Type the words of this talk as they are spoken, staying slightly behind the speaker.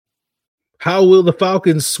How will the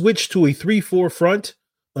Falcons switch to a 3-4 front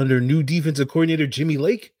under new defensive coordinator Jimmy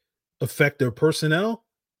Lake affect their personnel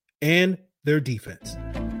and their defense?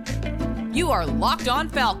 You are Locked On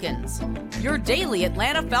Falcons, your daily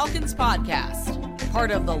Atlanta Falcons podcast. Part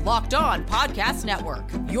of the Locked On Podcast Network,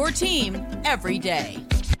 your team every day.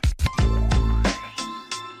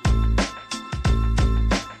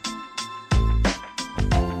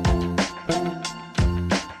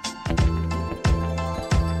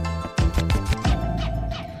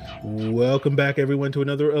 Welcome back, everyone, to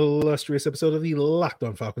another illustrious episode of the Locked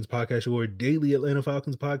On Falcons podcast, your daily Atlanta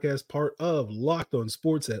Falcons podcast, part of Locked On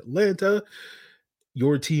Sports Atlanta,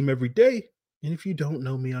 your team every day. And if you don't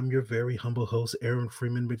know me, I'm your very humble host, Aaron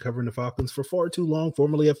Freeman, been covering the Falcons for far too long,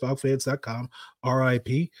 formerly at FalcFans.com,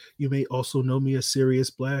 RIP. You may also know me as Sirius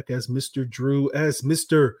Black, as Mr. Drew, as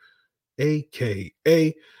Mr.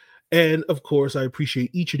 AKA. And of course, I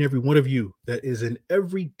appreciate each and every one of you that is an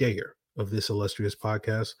everydayer of this illustrious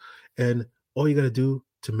podcast. And all you got to do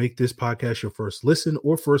to make this podcast your first listen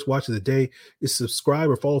or first watch of the day is subscribe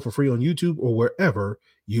or follow for free on YouTube or wherever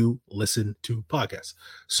you listen to podcasts.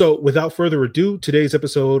 So without further ado, today's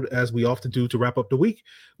episode, as we often do to wrap up the week,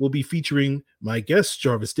 will be featuring my guest,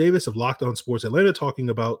 Jarvis Davis of Locked On Sports Atlanta, talking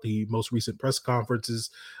about the most recent press conferences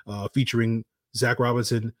featuring Zach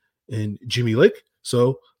Robinson and Jimmy Lake.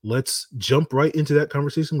 So let's jump right into that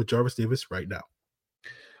conversation with Jarvis Davis right now.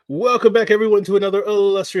 Welcome back, everyone, to another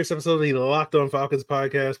illustrious episode of the Locked On Falcons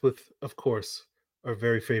podcast with, of course, our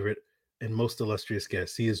very favorite and most illustrious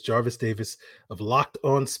guest. He is Jarvis Davis of Locked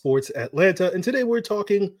On Sports Atlanta. And today we're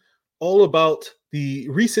talking all about the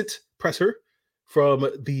recent presser from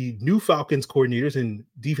the new Falcons coordinators and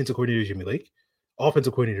defensive coordinator Jimmy Lake,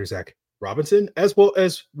 offensive coordinator Zach Robinson, as well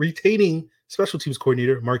as retaining special teams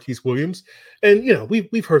coordinator Marquise Williams. And, you know,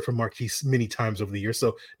 we've heard from Marquise many times over the years,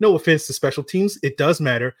 so no offense to special teams. It does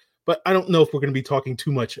matter, but I don't know if we're going to be talking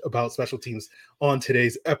too much about special teams on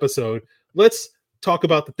today's episode. Let's talk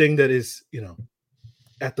about the thing that is, you know,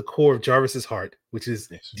 at the core of Jarvis's heart, which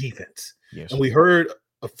is defense. Yes. And we heard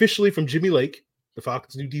officially from Jimmy Lake, the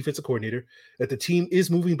Falcons' new defensive coordinator, that the team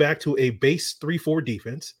is moving back to a base 3-4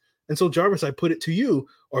 defense. And so, Jarvis, I put it to you.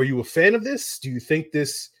 Are you a fan of this? Do you think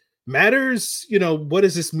this matters? You know, what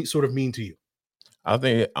does this sort of mean to you? I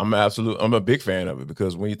think I'm a big fan of it,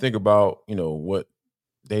 because when you think about, you know, what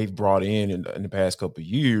they've brought in the past couple of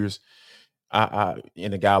years,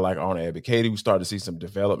 in a guy like Arnold Ebiketie, we started to see some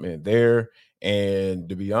development there. And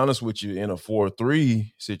to be honest with you, in a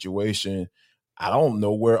 4-3 situation, I don't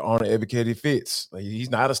know where Arnold Ebiketie fits. Like,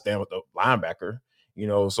 he's not a stand-up linebacker, you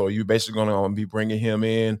know, so you're basically going to be bringing him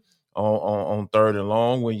in on third and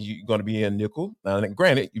long when you're going to be in nickel. Now,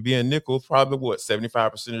 granted, you be in nickel probably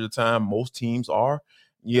 75% of the time. Most teams are.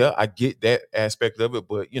 Yeah, I get that aspect of it,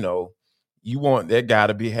 but you know, you want that guy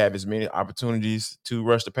to have as many opportunities to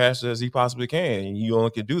rush the passer as he possibly can, and you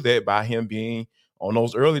only can do that by him being on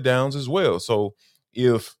those early downs as well. So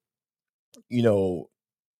if, you know,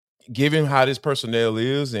 given how this personnel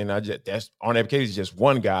is, and that's Arnold Ebiketie is just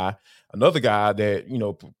one guy. Another guy that, you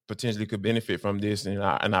know, potentially could benefit from this, and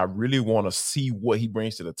I really want to see what he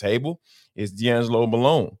brings to the table, is D'Angelo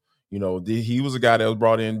Malone. You know, he was a guy that was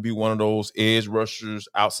brought in to be one of those edge rushers,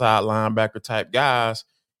 outside linebacker type guys.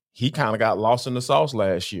 He kind of got lost in the sauce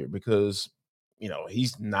last year because, you know,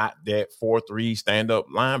 he's not that 4-3 stand-up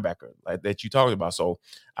linebacker like that you talked about. So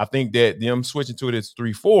I think that them switching to it as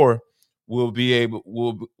 3-4 will be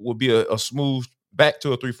a smooth back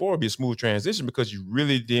to a 3-4, be a smooth transition, because you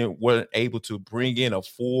really weren't able to bring in a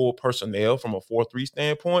full personnel from a 4-3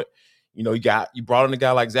 standpoint. You know, you brought in a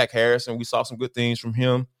guy like Zach Harrison. We saw some good things from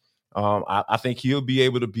him. I think he'll be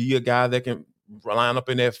able to be a guy that can line up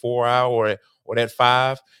in that 4 or that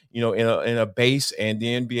 5, you know, in a base, and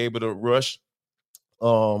then be able to rush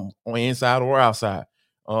on inside or outside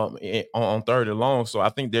on third and long. So I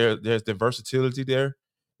think there's the versatility there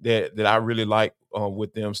that I really like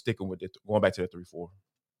with them sticking with it, going back to the 3-4.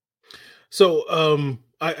 So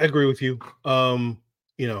I agree with you.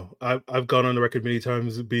 You know, I've gone on the record many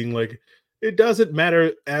times being like, it doesn't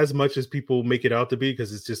matter as much as people make it out to be,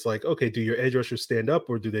 because it's just like, okay, do your edge rushers stand up,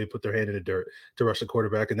 or do they put their hand in the dirt to rush the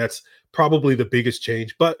quarterback? And that's probably the biggest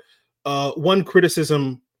change. But one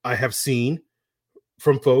criticism I have seen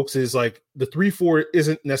from folks is like the 3-4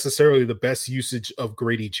 isn't necessarily the best usage of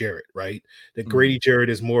Grady Jarrett, right? That Grady Jarrett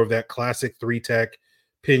is more of that classic 3-tech,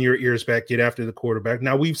 pin your ears back, get after the quarterback.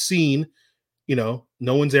 Now we've seen, you know,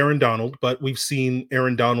 no one's Aaron Donald, but we've seen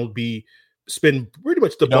Aaron Donald spend pretty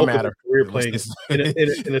much the bulk of his career playing in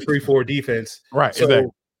a 3-4 defense. Right. So,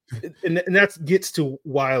 exactly. and that gets to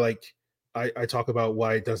why, like, I talk about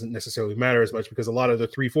why it doesn't necessarily matter as much, because a lot of the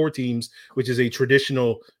 3-4 teams, which is a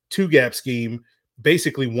traditional 2-gap scheme,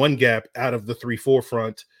 basically 1 gap out of the 3-4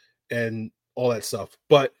 front and all that stuff.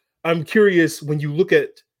 But I'm curious, when you look at,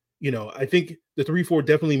 I think the 3-4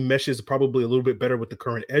 definitely meshes probably a little bit better with the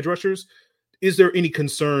current edge rushers. Is there any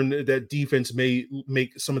concern that defense may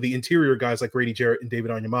make some of the interior guys like Grady Jarrett and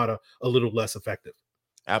David Onyemata a little less effective?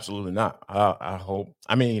 Absolutely not. I hope.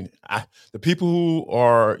 I mean, the people who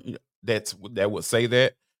are that would say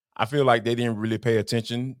that, I feel like they didn't really pay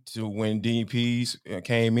attention to when DPs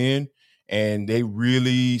came in, and they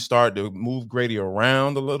really started to move Grady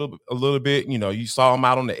around a little bit. You saw him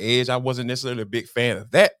out on the edge. I wasn't necessarily a big fan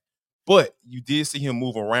of that, but you did see him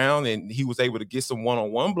move around, and he was able to get some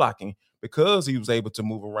one-on-one blocking because he was able to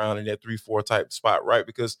move around in that 3-4 type spot, right?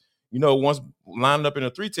 Because once lined up in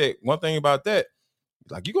a 3-tech, one thing about that,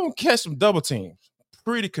 like, you're gonna catch some double teams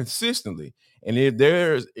pretty consistently. And if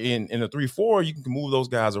there's in a 3-4, you can move those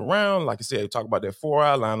guys around. Like I said, talk about that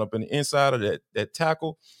 4-eye line up in the inside of that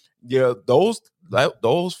tackle. Yeah, those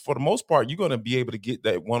for the most part, you're gonna be able to get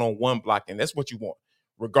that one-on-one blocking. That's what you want,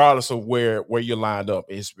 regardless of where you're lined up.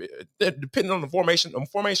 It's depending on the formation.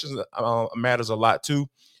 Formations matters a lot too.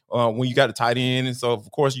 When you got a tight end, and so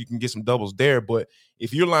of course you can get some doubles there. But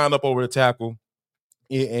if you're lined up over the tackle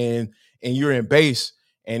and you're in base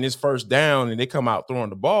and it's first down and they come out throwing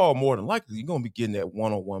the ball, more than likely you're gonna be getting that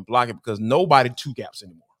one-on-one blocking, because nobody 2 gaps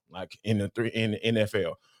anymore. Like in the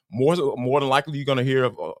NFL, more than likely you're gonna hear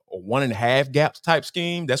of a 1.5 gaps type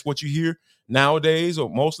scheme. That's what you hear nowadays, or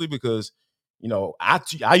mostly because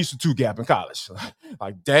I used to 2 gap in college.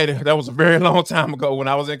 Like that was a very long time ago when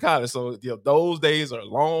I was in college. So those days are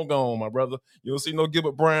long gone, my brother. You don't see no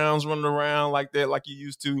Gilbert Browns running around like that, like you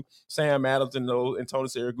used to. Sam Adams and Tony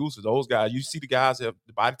Siragusa, those guys. You see the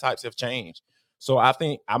body types have changed. So I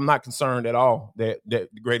think I'm not concerned at all that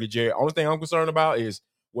Grady Jarrett. Only thing I'm concerned about is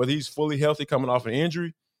whether he's fully healthy coming off an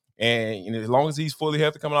injury, and as long as he's fully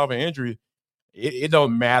healthy coming off an injury, it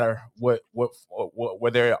don't matter what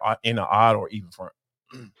whether in an odd or even front.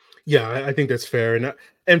 Yeah, I think that's fair.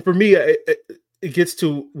 And for me, it gets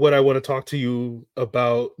to what I want to talk to you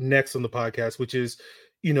about next on the podcast, which is,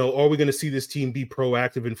 are we going to see this team be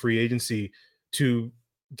proactive in free agency to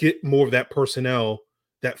get more of that personnel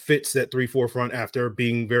that fits that 3-4 front, after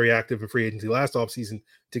being very active in free agency last offseason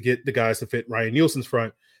to get the guys to fit Ryan Nielsen's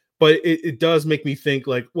front? But it does make me think,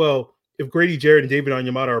 like, well, if Grady Jarrett and David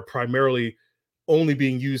Onyemata are primarily only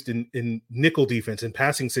being used in nickel defense and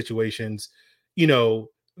passing situations,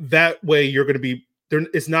 that way you're going to be there.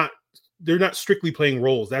 They're not strictly playing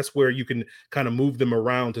roles. That's where you can kind of move them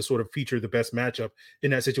around to sort of feature the best matchup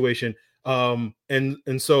in that situation.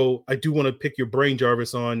 And so I do want to pick your brain,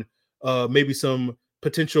 Jarvis, on maybe some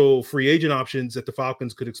potential free agent options that the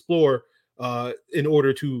Falcons could explore in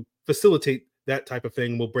order to facilitate that type of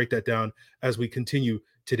thing. We'll break that down as we continue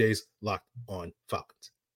today's Locked On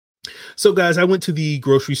Falcons. So, guys, I went to the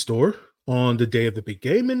grocery store on the day of the big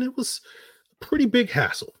game, and it was a pretty big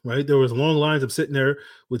hassle, right? There was long lines. I'm sitting there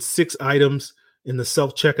with 6 items in the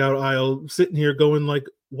self-checkout aisle, sitting here going, like,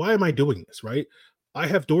 why am I doing this, right? I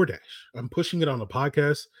have DoorDash. I'm pushing it on a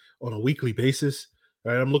podcast on a weekly basis,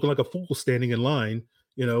 right? I'm looking like a fool standing in line,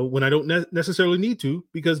 when I don't necessarily need to,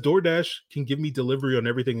 because DoorDash can give me delivery on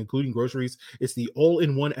everything, including groceries. It's the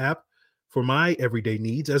all-in-one app for my everyday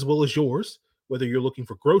needs as well as yours. Whether you're looking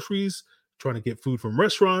for groceries, trying to get food from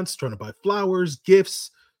restaurants, trying to buy flowers,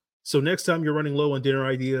 gifts. So next time you're running low on dinner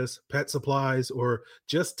ideas, pet supplies, or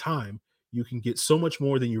just time, you can get so much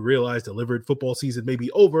more than you realize delivered. Football season may be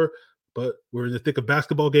over, but we're in the thick of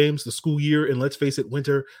basketball games, the school year, and let's face it,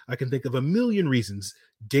 winter. I can think of a million reasons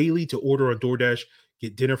daily to order on DoorDash.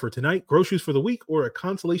 Get dinner for tonight, groceries for the week, or a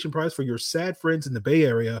consolation prize for your sad friends in the Bay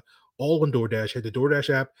Area, all on DoorDash. Head to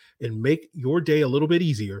DoorDash app and make your day a little bit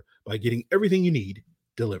easier by getting everything you need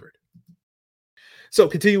delivered. So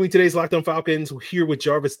continuing today's Locked On Falcons, we're here with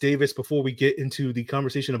Jarvis Davis. Before we get into the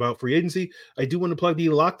conversation about free agency, I do want to plug the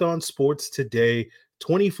Locked On Sports Today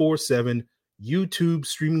 24/7 YouTube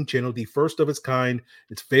streaming channel, the first of its kind.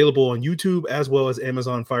 It's available on YouTube as well as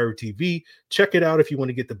Amazon Fire TV. Check it out if you want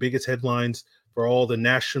to get the biggest headlines for all the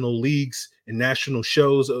national leagues and national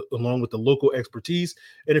shows, along with the local expertise.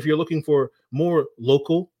 And if you're looking for more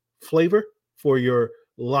local flavor for your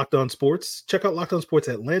Locked On Sports, check out Locked On Sports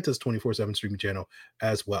Atlanta's 24/7 streaming channel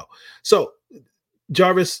as well. So,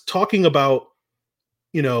 Jarvis, talking about,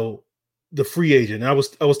 the free agent. I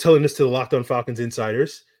was telling this to the Locked On Falcons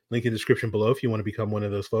insiders. Link in the description below if you want to become one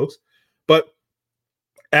of those folks. But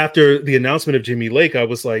after the announcement of Jimmy Lake, I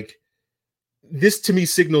was like, this to me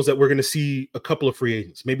signals that we're going to see a couple of free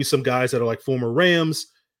agents, maybe some guys that are like former Rams,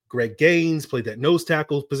 Greg Gaines played that nose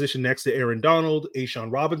tackle position next to Aaron Donald.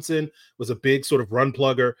 Ashawn Robinson was a big sort of run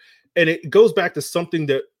plugger. And it goes back to something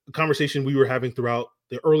that a conversation we were having throughout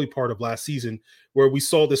the early part of last season, where we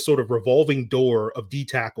saw this sort of revolving door of D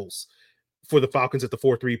tackles for the Falcons at the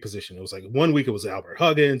 4-3 position. It was like 1 week it was Albert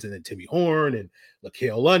Huggins and then Timmy Horn and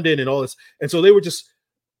LaCale London and all this. And so they were just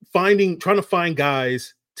trying to find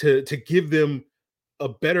guys to give them a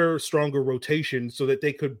better, stronger rotation so that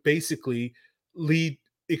they could basically lead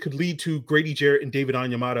to Grady Jarrett and David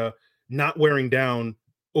Onyemata not wearing down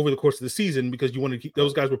over the course of the season, because you want to keep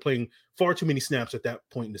those guys were playing far too many snaps at that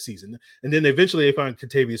point in the season. And then eventually they find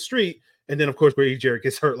Kentavious Street. And then of course, Grady Jarrett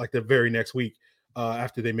gets hurt like the very next week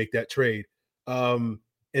after they make that trade. And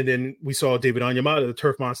then we saw David Onyemata, the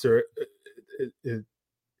turf monster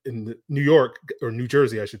in New York or New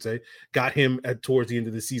Jersey, I should say, got him towards the end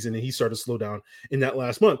of the season, and he started to slow down in that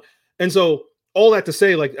last month. And so all that to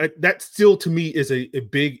say, like that still to me is a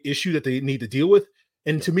big issue that they need to deal with.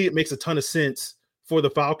 And to me, it makes a ton of sense for the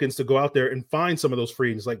Falcons to go out there and find some of those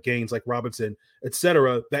free agents like Gaines, like Robinson, et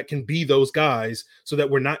cetera, that can be those guys so that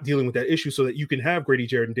we're not dealing with that issue, so that you can have Grady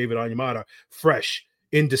Jarrett and David Onyemata fresh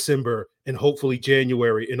in December and hopefully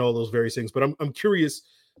January and all those various things. But I'm curious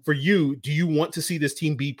for you, do you want to see this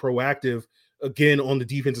team be proactive again on the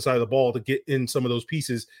defensive side of the ball to get in some of those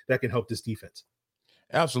pieces that can help this defense?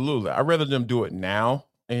 Absolutely. I'd rather them do it now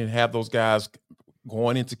and have those guys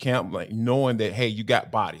going into camp, like knowing that, hey, you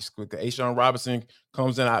got bodies. Ashawn Robinson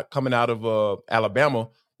coming out of Alabama.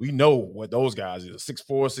 We know what those guys is: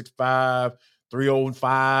 6'4", 6'5",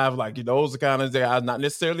 305. Like, those are kind of guys, not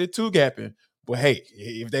necessarily two-gapping. But hey,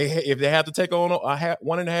 if they have to take on a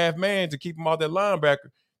 1.5 man to keep them off that linebacker,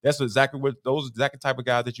 that's exactly type of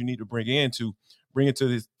guys that you need to bring into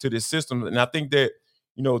this system. And I think that,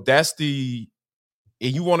 that's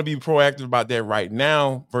and you want to be proactive about that right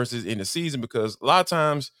now versus in the season, because a lot of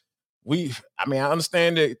times I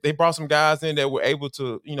understand that they brought some guys in that were able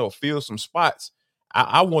to, fill some spots.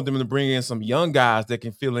 I want them to bring in some young guys that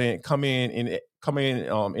can come in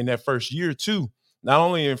in that first year too, not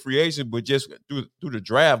only in free agent, but just through the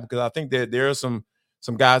draft, because I think that there are some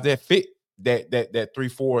guys that fit that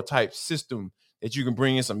 3-4 type system, that you can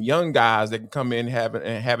bring in some young guys that can come in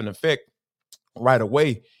and have an effect right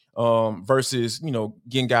away. Versus,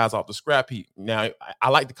 getting guys off the scrap heap. Now, I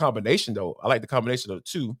like the combination though. I like the combination of the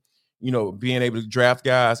two, being able to draft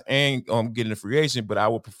guys and getting a free agent. But I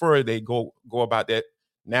would prefer they go about that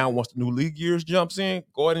now. Once the new league years jumps in,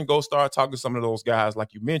 go ahead and go start talking to some of those guys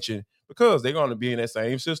like you mentioned, because they're going to be in that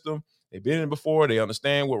same system. They've been in it before. They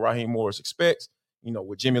understand what Raheem Morris expects.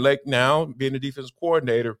 With Jimmy Lake now being the defensive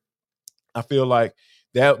coordinator, I feel like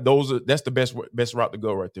that's the best route to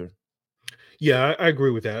go right there. Yeah, I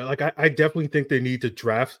agree with that. Like, I definitely think they need to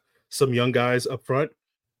draft some young guys up front.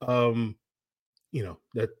 That's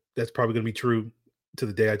probably going to be true to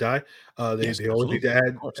the day I die. They always need to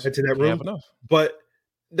add to that room. But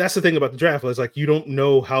that's the thing about the draft. Is like, you don't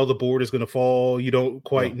know how the board is going to fall. You don't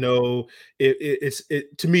quite know.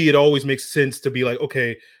 To me, it always makes sense to be like,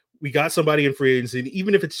 okay, we got somebody in free agency, and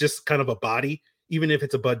even if it's just kind of a body, even if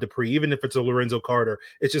it's a Bud Dupree, even if it's a Lorenzo Carter,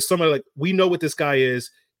 it's just somebody like, we know what this guy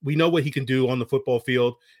is. We know what he can do on the football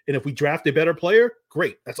field. And if we draft a better player,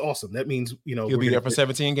 great. That's awesome. That means, he'll be there for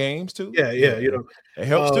 17 games too. Yeah. It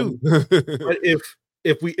helps too. But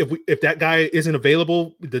if that guy isn't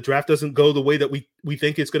available, the draft doesn't go the way that we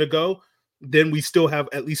think it's going to go, then we still have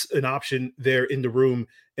at least an option there in the room.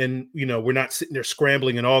 And, we're not sitting there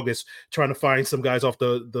scrambling in August trying to find some guys off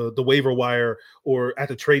the waiver wire or at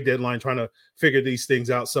the trade deadline trying to figure these things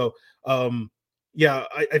out. So,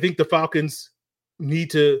 I think the Falcons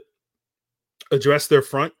need to address their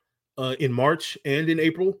front in March and in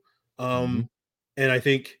April. And I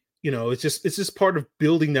think, it's just part of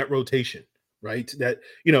building that rotation, right? That,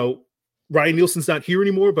 Ryan Nielsen's not here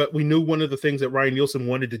anymore, but we knew one of the things that Ryan Nielsen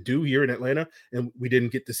wanted to do here in Atlanta, and we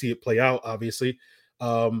didn't get to see it play out, obviously.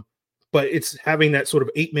 But it's having that sort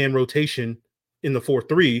of 8-man rotation in the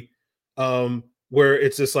 4-3, where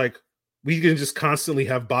it's just like, we can just constantly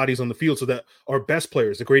have bodies on the field so that our best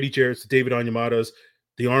players, the Grady Jarretts, the David Onyematas,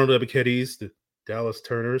 the Arnold Ebikettis, the Dallas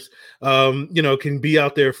Turners, can be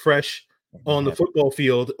out there fresh on the football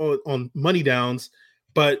field on money downs.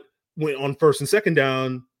 But when on first and second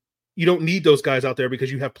down, you don't need those guys out there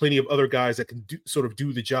because you have plenty of other guys that can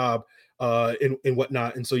do the job and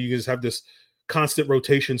whatnot. And so you just have this constant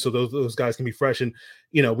rotation so those guys can be fresh. And,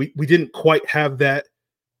 we didn't quite have that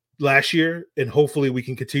last year, and hopefully we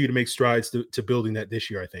can continue to make strides to building that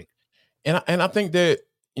this year, I think. And I think that,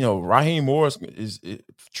 Raheem Morris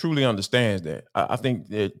truly understands that. I think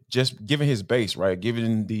that just given his base, right,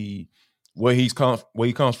 given the where he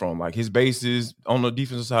comes from. Like his base is on the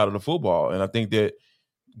defensive side of the football. And I think that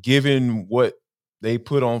given what they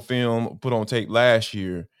put on tape last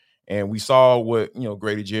year, and we saw what,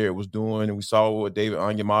 Grady Jarrett was doing, and we saw what David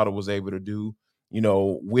Onyemata was able to do,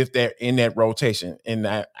 with that in that rotation. And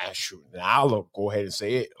I'll go ahead and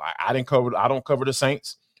say it. Like I don't cover the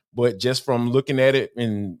Saints, but just from looking at it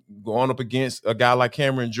and going up against a guy like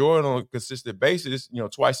Cameron Jordan on a consistent basis,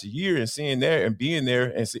 twice a year, and seeing there and being there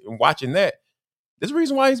and watching that, there's a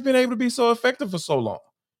reason why he's been able to be so effective for so long.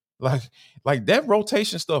 Like that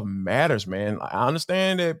rotation stuff matters, man. I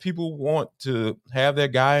understand that people want to have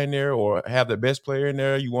that guy in there or have the best player in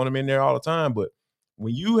there. You want him in there all the time. But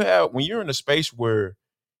when you're in a space where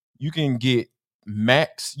you can get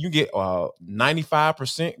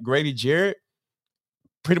 95% Grady Jarrett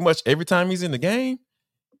pretty much every time he's in the game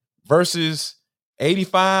versus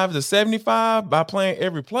 85 to 75 by playing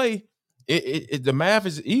every play, the math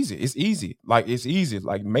is easy. It's easy. Like it's easy.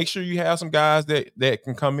 Like make sure you have some guys that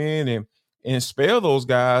can come in and spell those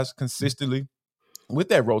guys consistently with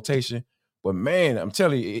that rotation. But man, I'm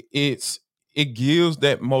telling you, it gives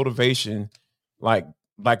that motivation like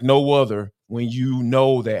no other when you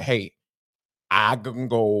know that, hey, I can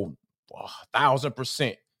go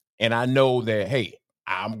 1,000%, and I know that, hey,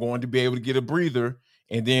 I'm going to be able to get a breather,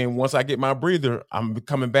 and then once I get my breather, I'm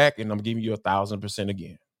coming back and I'm giving you 1,000%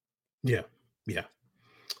 again. Yeah.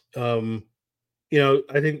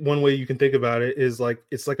 I think one way you can think about it is like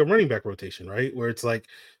it's like a running back rotation, right? Where it's like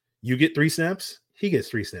you get 3 snaps, he gets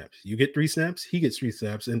 3 snaps. You get 3 snaps, he gets 3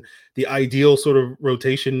 snaps. And the ideal sort of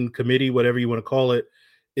rotation committee, whatever you want to call it,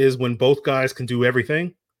 is when both guys can do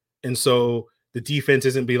everything. And so the defense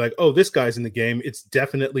isn't be like, oh, this guy's in the game. It's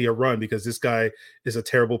definitely a run because this guy is a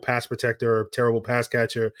terrible pass protector or terrible pass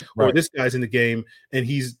catcher, right. Or this guy's in the game and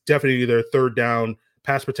he's definitely their third down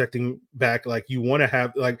pass protecting back. Like you want to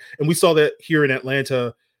have and we saw that here in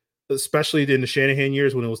Atlanta, especially in the Shanahan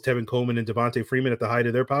years when it was Tevin Coleman and Devontae Freeman at the height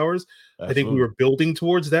of their powers. Absolutely. I think we were building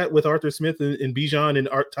towards that with Arthur Smith and Bijan and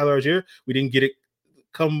Tyler Algier. We didn't get it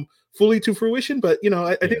come fully to fruition, but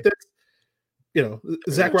I think that's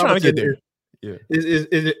Zach Robinson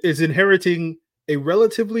is inheriting a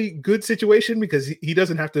relatively good situation because he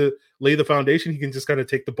doesn't have to lay the foundation. He can just kind of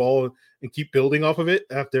take the ball and keep building off of it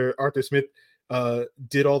after Arthur Smith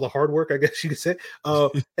did all the hard work, I guess you could say.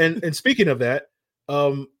 And speaking of that,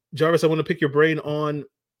 Jarvis, I want to pick your brain on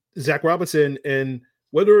Zach Robinson and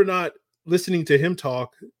whether or not listening to him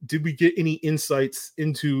talk, did we get any insights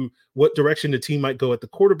into what direction the team might go at the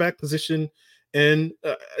quarterback position? And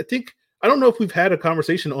I don't know if we've had a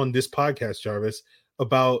conversation on this podcast, Jarvis,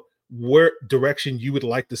 about where direction you would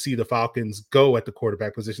like to see the Falcons go at the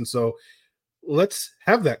quarterback position. So let's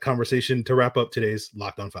have that conversation to wrap up today's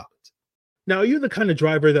Locked On Falcons. Now, are you the kind of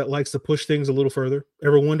driver that likes to push things a little further?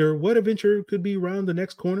 Ever wonder what adventure could be around the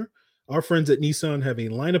next corner? Our friends at Nissan have a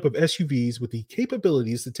lineup of SUVs with the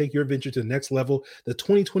capabilities to take your adventure to the next level. The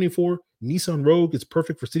 2024 Nissan Rogue is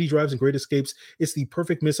perfect for city drives and great escapes. It's the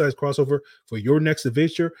perfect midsize crossover for your next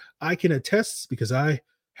adventure. I can attest because I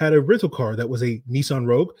had a rental car that was a Nissan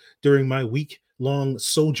Rogue during my week-long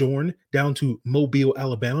sojourn down to Mobile,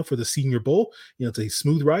 Alabama for the Senior Bowl. It's a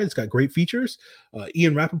smooth ride. It's got great features.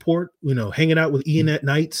 Ian Rappaport, hanging out with Ian at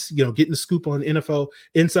nights, getting the scoop on NFL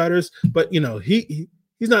insiders. But,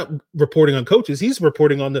 he's not reporting on coaches. He's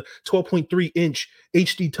reporting on the 12.3-inch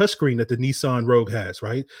HD touchscreen that the Nissan Rogue has,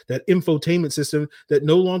 right? That infotainment system that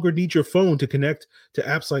no longer needs your phone to connect to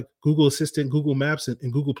apps like Google Assistant, Google Maps,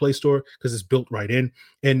 and Google Play Store because it's built right in.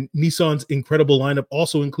 And Nissan's incredible lineup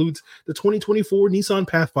also includes the 2024 Nissan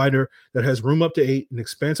Pathfinder that has room up to 8, an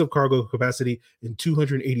expansive cargo capacity, and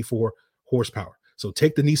 284 horsepower. So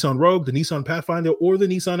take the Nissan Rogue, the Nissan Pathfinder, or the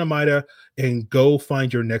Nissan Amida and go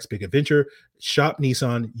find your next big adventure. Shop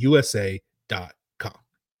NissanUSA.com.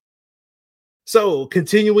 So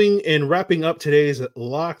continuing and wrapping up today's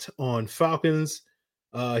Locked On Falcons,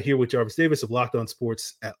 here with Jarvis Davis of Locked On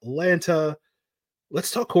Sports Atlanta.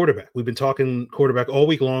 Let's talk quarterback. We've been talking quarterback all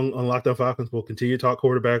week long on Locked On Falcons. We'll continue to talk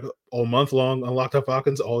quarterback all month long on Locked On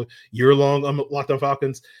Falcons, all year long on Locked On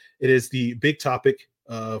Falcons. It is the big topic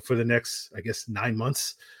for the next, 9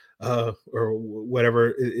 months or whatever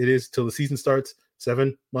it is till the season starts.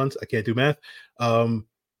 7 months. I can't do math.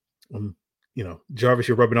 Jarvis,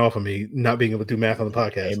 you're rubbing off on me not being able to do math on the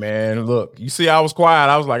podcast. Hey, man, look, you see, I was quiet.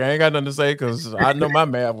 I was like, I ain't got nothing to say because I know my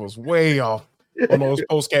math was way off on those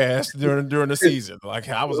postcasts during the season. Like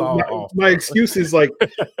I was all off. My excuse is I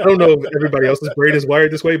don't know if everybody else's brain is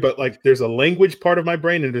wired this way, but there's a language part of my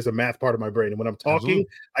brain and there's a math part of my brain. And when I'm talking, Absolutely.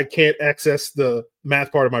 I can't access the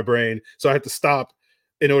math part of my brain. So I have to stop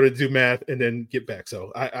in order to do math and then get back.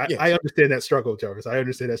 So I understand that struggle, Jarvis. I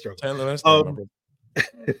understand that struggle.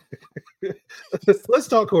 Let's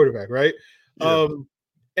talk quarterback, right? Yeah.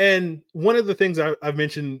 And one of the things I've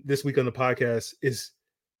mentioned this week on the podcast is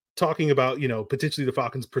talking about, potentially the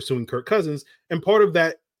Falcons pursuing Kirk Cousins. And part of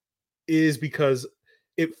that is because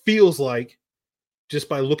it feels like, just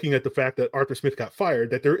by looking at the fact that Arthur Smith got fired,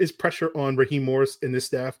 that there is pressure on Raheem Morris and this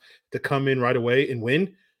staff to come in right away and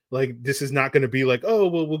win. Like, this is not going to be like, oh,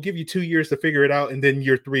 well, we'll give you 2 years to figure it out. And then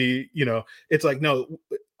year 3, it's like, no,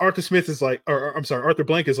 Arthur Smith is like, or I'm sorry, Arthur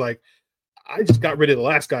Blank is like, I just got rid of the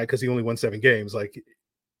last guy because he only won 7 games. Like,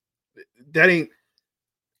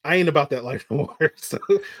 I ain't about that life no more. So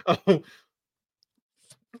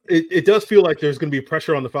it does feel like there's going to be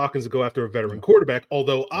pressure on the Falcons to go after a veteran quarterback.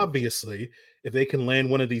 Although obviously, if they can land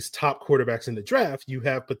one of these top quarterbacks in the draft, you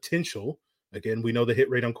have potential. Again, we know the hit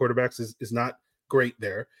rate on quarterbacks is not great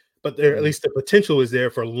there, but at least the potential is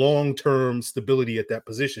there for long-term stability at that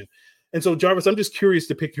position. And so, Jarvis, I'm just curious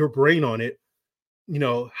to pick your brain on it.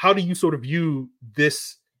 How do you sort of view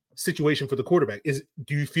this situation for the quarterback?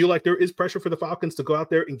 Do you feel like there is pressure for the Falcons to go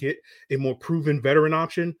out there and get a more proven veteran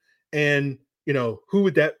option? And, who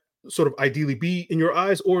would that sort of ideally be in your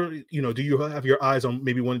eyes? Or, do you have your eyes on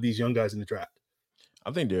maybe one of these young guys in the draft?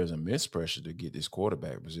 I think there's immense pressure to get this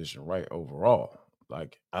quarterback position right overall.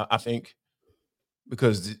 Like, I think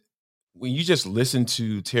because when you just listen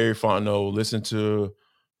to Terry Fontenot, listen to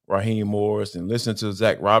Raheem Morris, and listen to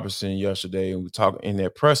Zach Robinson yesterday, and we talk in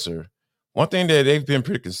their presser, one thing that they've been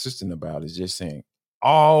pretty consistent about is just saying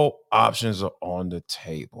all options are on the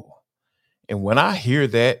table. And when I hear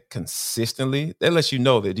that consistently, that lets you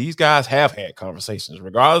know that these guys have had conversations,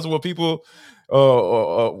 regardless of what people,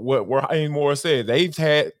 what Raheem Morris said. They've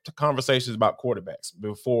had conversations about quarterbacks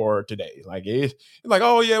before today. Like, it's like,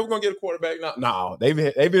 oh yeah, we're gonna get a quarterback. No, they've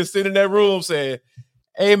been sitting in that room saying,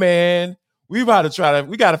 hey man, we got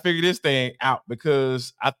to figure this thing out,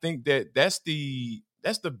 because I think that's the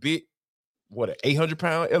big, what, an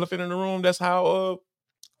 800-pound elephant in the room. That's how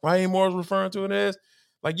Raheem Morris referring to it as.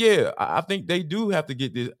 Like, yeah, I think they do have to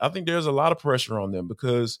get this. I think there's a lot of pressure on them,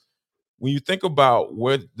 because when you think about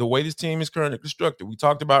the way this team is currently constructed, we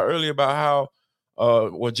talked about earlier about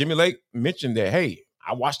how Jimmy Lake mentioned that, hey,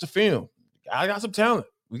 I watched the film. I got some talent.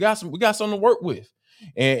 We got something to work with.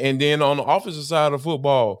 And then on the offensive side of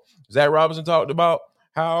football, Zach Robinson talked about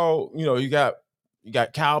how, you got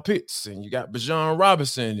Kyle Pitts and you got Bijan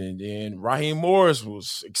Robinson, and then Raheem Morris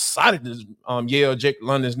was excited to yell Jake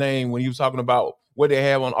London's name when he was talking about what they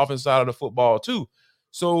have on the offensive side of the football too.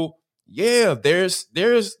 So yeah, they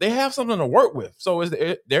have something to work with. So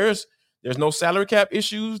there's no salary cap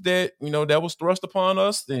issues that that was thrust upon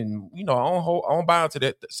us, and I don't buy into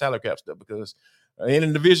that salary cap stuff, because in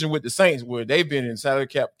a division with the Saints, where they've been in salary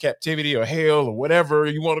cap captivity or hell or whatever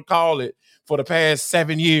you want to call it for the past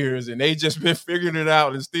 7 years, and they just been figuring it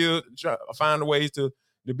out and still trying to find ways to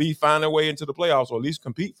find their way into the playoffs, or at least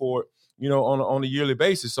compete for it, on a yearly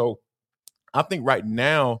basis. So I think right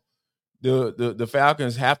now the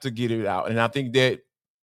Falcons have to get it out, and I think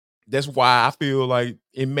that's why I feel like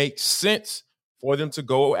it makes sense for them to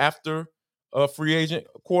go after a free agent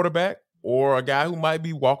quarterback, or a guy who might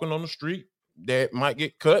be walking on the street that might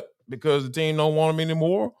get cut because the team don't want him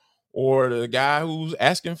anymore, or the guy who's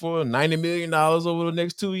asking for $90 million over the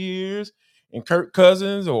next 2 years, and Kirk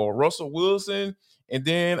Cousins or Russell Wilson. And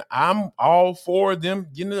then I'm all for them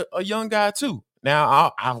getting a young guy too.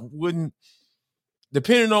 Now, I wouldn't,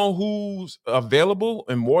 depending on who's available,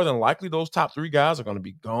 and more than likely those top 3 guys are going to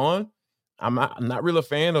be gone. I'm not really a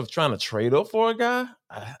fan of trying to trade up for a guy.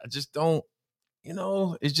 I just don't,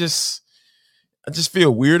 I just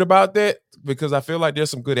feel weird about that, because I feel like there's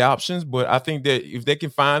some good options, but I think that if they can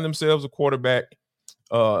find themselves a quarterback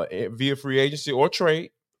via free agency or trade,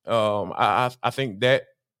 I think that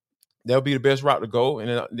that'll be the best route to go.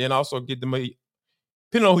 And then also get them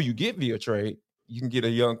depending on who you get via trade, you can get a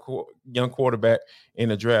young quarterback in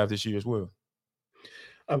the draft this year as well.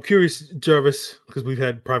 I'm curious, Jarvis, because we've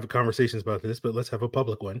had private conversations about this, but let's have a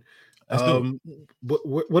public one.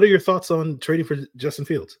 What are your thoughts on trading for Justin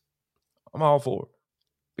Fields? I'm all for it,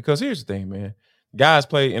 because here's the thing, man. Guys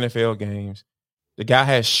play NFL games. The guy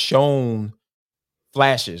has shown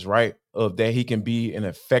flashes, right, of that he can be an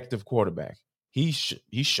effective quarterback. He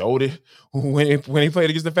showed it when he played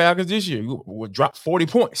against the Falcons this year. He would drop 40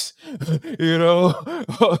 points,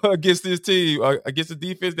 against this team, against the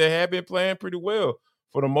defense that had been playing pretty well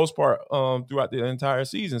for the most part throughout the entire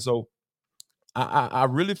season. So I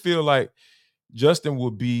really feel like Justin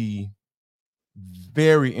would be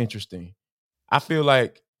very interesting. I feel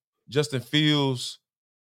like Justin Fields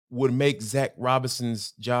would make Zach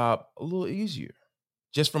Robinson's job a little easier.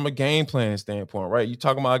 just from a game plan standpoint, right? You're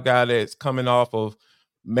talking about a guy that's coming off of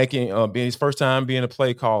making being his first time being a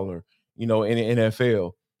play caller, in the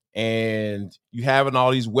NFL, and you having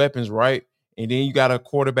all these weapons, right? And then you got a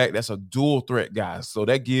quarterback that's a dual threat guy, so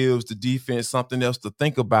that gives the defense something else to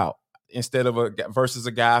think about instead of versus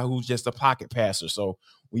a guy who's just a pocket passer. So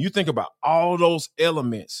when you think about all those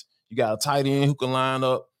elements, you got a tight end who can line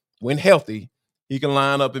up when healthy. He can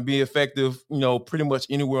line up and be effective, pretty much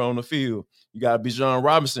anywhere on the field. You got Bijan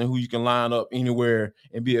Robinson, who you can line up anywhere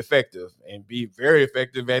and be effective and be very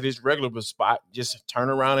effective at his regular spot. Just turn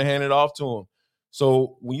around and hand it off to him.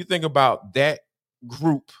 So when you think about that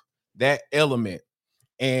group, that element,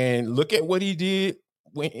 and look at what he did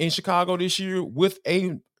in Chicago this year with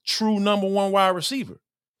a true number one wide receiver.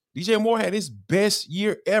 DJ Moore had his best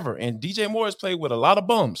year ever, and DJ Moore has played with a lot of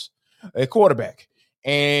bums at quarterback.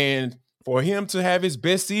 And for him to have his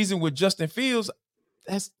best season with Justin Fields,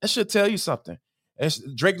 that should tell you something.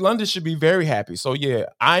 Drake London should be very happy. So, yeah,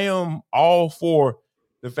 I am all for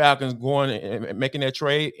the Falcons going and making that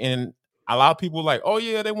trade. And a lot of people like, oh,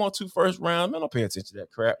 yeah, they want 2 first rounds. Man, don't pay attention to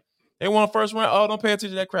that crap. They want a first round. Oh, don't pay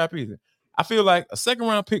attention to that crap either. I feel like a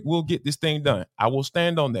second-round pick will get this thing done. I will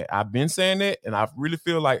stand on that. I've been saying that, and I really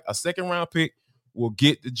feel like a second-round pick will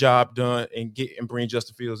get the job done and bring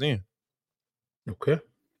Justin Fields in. Okay.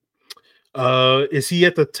 Is he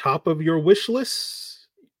at the top of your wish list?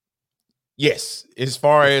 Yes. As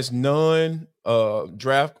far as non-draft,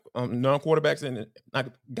 non-quarterbacks and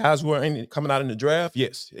guys who are coming out in the draft,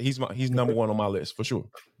 yes, he's number one on my list for sure.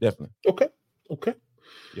 Definitely. Okay.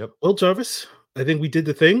 Yep. Well, Jarvis, I think we did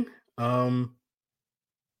the thing.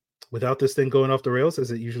 Without this thing going off the rails as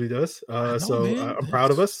it usually does. I'm proud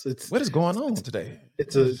of us. What is going on today?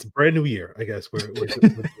 It's a brand new year, I guess.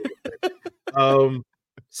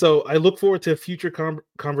 So I look forward to future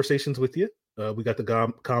conversations with you. We got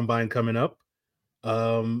the combine coming up.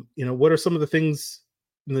 What are some of the things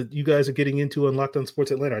that you guys are getting into on Locked On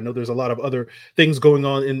Sports Atlanta? I know there's a lot of other things going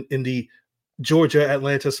on in the Georgia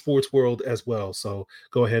Atlanta sports world as well. So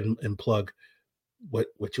go ahead and plug what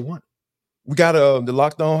you want. We got the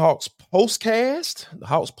Locked On Hawks postcast. The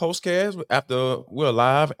Hawks postcast we're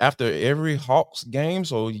live after every Hawks game,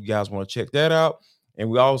 so you guys want to check that out. And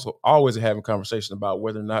we also always having conversation about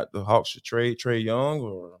whether or not the Hawks should trade Trae Young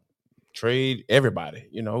or trade everybody.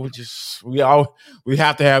 We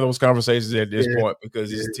have to have those conversations at this point because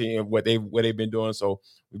this team what they've been doing. So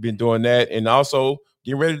we've been doing that, and also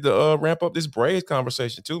getting ready to ramp up this Braves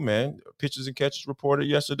conversation too, man. Pitchers and catchers reported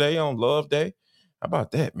yesterday on Love Day. How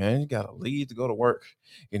about that, man? You got to leave to go to work,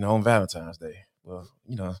 on Valentine's Day. Well,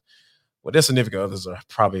 their significant others are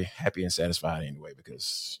probably happy and satisfied anyway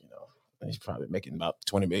because, he's probably making about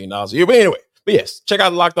 $20 million a year. But anyway, yes, check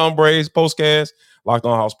out the Locked On Braves postcast, Locked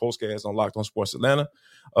On House postcast on Locked On Sports Atlanta.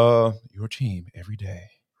 Your team every day.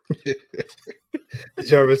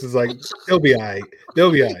 Jarvis is like, they'll be all right.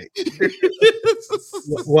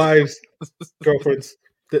 Wives, girlfriends.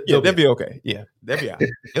 They'll be okay. Yeah, they'll be all right.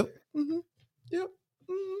 Yep. Mm-hmm. Yep.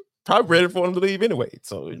 Mm-hmm. Probably ready for them to leave anyway.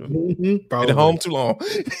 So, been home too long.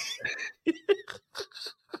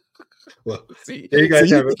 Well, there you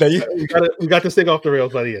guys have it. We got this thing off the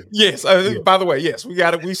rails by the end. Yes. By the way, yes, we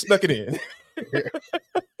got it. We snuck it in.